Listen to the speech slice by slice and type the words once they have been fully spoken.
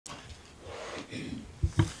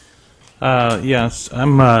Yes,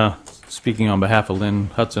 I'm speaking on behalf of Lynn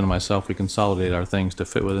Hudson and myself. We consolidate our things to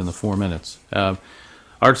fit within the 4 minutes.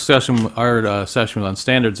 Our session was on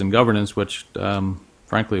standards and governance, which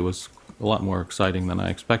frankly was a lot more exciting than I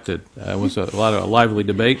expected. It was a lively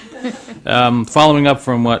debate. Following up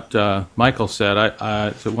from what Michael said,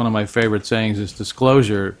 so one of my favorite sayings is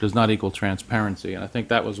disclosure does not equal transparency, and I think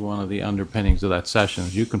that was one of the underpinnings of that session.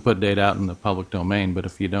 You can put data out in the public domain, but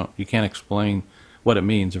if you can't explain what it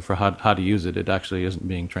means or for how to use it, it actually isn't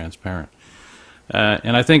being transparent.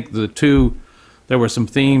 And I think there were some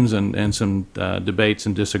themes and some debates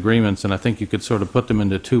and disagreements, and I think you could sort of put them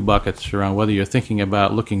into two buckets around whether you're thinking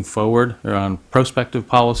about looking forward around prospective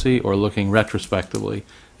policy or looking retrospectively,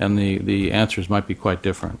 and the answers might be quite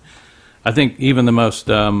different. I think even the most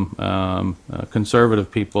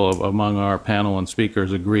conservative people among our panel and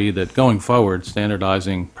speakers agree that going forward,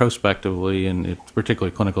 standardizing prospectively, and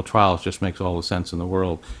particularly clinical trials, just makes all the sense in the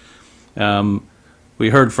world. We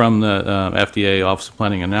heard from the FDA Office of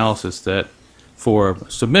Planning and Analysis that for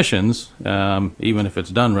submissions, even if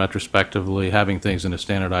it's done retrospectively, having things in a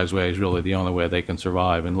standardized way is really the only way they can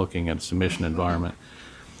survive in looking at a submission environment.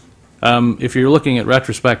 If you're looking at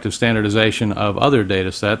retrospective standardization of other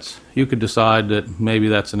data sets, you could decide that maybe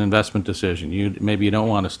that's an investment decision. Maybe you don't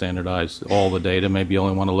want to standardize all the data. Maybe you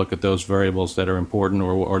only want to look at those variables that are important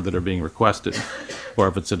or that are being requested, or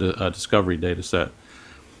if it's a discovery data set.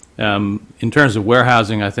 In terms of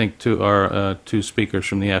warehousing, I think our two speakers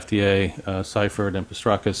from the FDA, Seifert and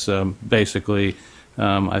Pastrakis, basically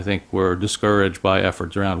I think were discouraged by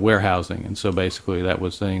efforts around warehousing, and so basically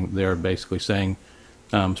they're basically saying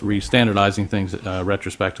re-standardizing things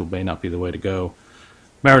retrospectively may not be the way to go.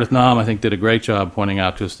 Meredith Nahm, I think, did a great job pointing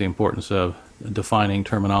out to us the importance of defining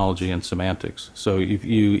terminology and semantics. So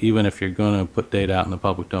even if you're going to put data out in the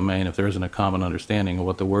public domain, if there isn't a common understanding of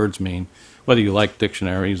what the words mean, whether you like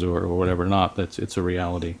dictionaries or whatever or not, it's a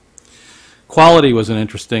reality. Quality was an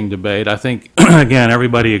interesting debate. I think, again,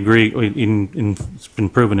 everybody agreed, it's been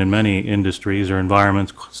proven in many industries or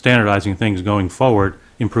environments, standardizing things going forward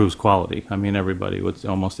improves quality. I mean, everybody,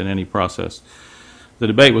 almost in any process. The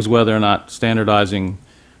debate was whether or not standardizing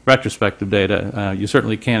retrospective data, you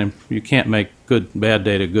certainly can't make bad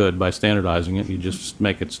data good by standardizing it. You just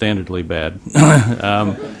make it standardly bad.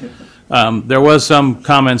 There was some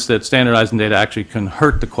comments that standardizing data actually can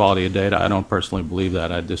hurt the quality of data. I don't personally believe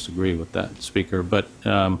that. I disagree with that speaker, but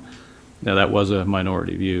that was a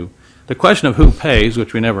minority view. The question of who pays,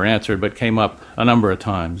 which we never answered, but came up a number of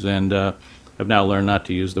times, and I've now learned not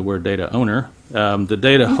to use the word data owner. The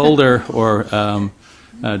data holder or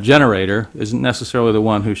generator isn't necessarily the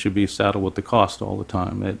one who should be saddled with the cost all the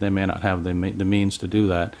time. They may not have the means to do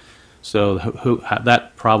that. So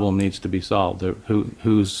that problem needs to be solved. If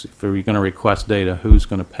you're going to request data, who's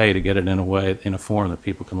going to pay to get it in a form that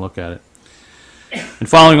people can look at it? And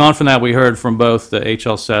following on from that, we heard from both the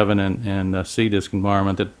HL7 and CDISC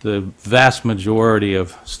environment that the vast majority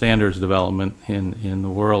of standards development in the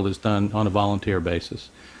world is done on a volunteer basis.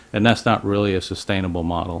 And that's not really a sustainable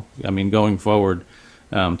model. I mean, going forward,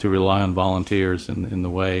 to rely on volunteers in the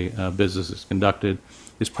way business is conducted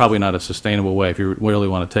is probably not a sustainable way if you really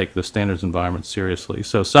want to take the standards environment seriously.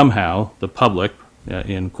 So somehow the public,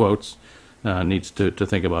 in quotes, needs to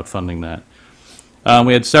think about funding that.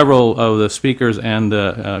 We had several of the speakers and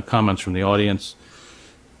comments from the audience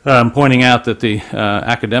pointing out that the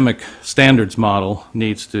academic standards model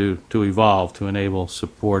needs to evolve to enable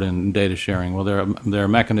support and data sharing. Well, there are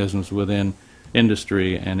mechanisms within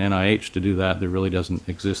industry and NIH to do that. There really doesn't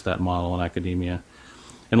exist that model in academia.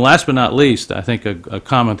 And last but not least, I think a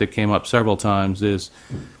comment that came up several times is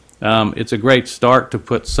it's a great start to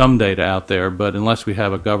put some data out there, but unless we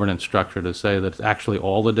have a governance structure to say that actually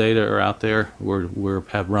all the data are out there, we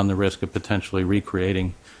have run the risk of potentially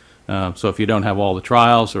recreating. So if you don't have all the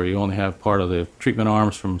trials or you only have part of the treatment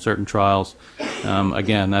arms from certain trials,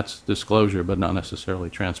 again, that's disclosure but not necessarily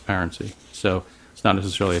transparency. So it's not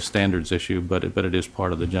necessarily a standards issue, but it is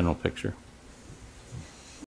part of the general picture.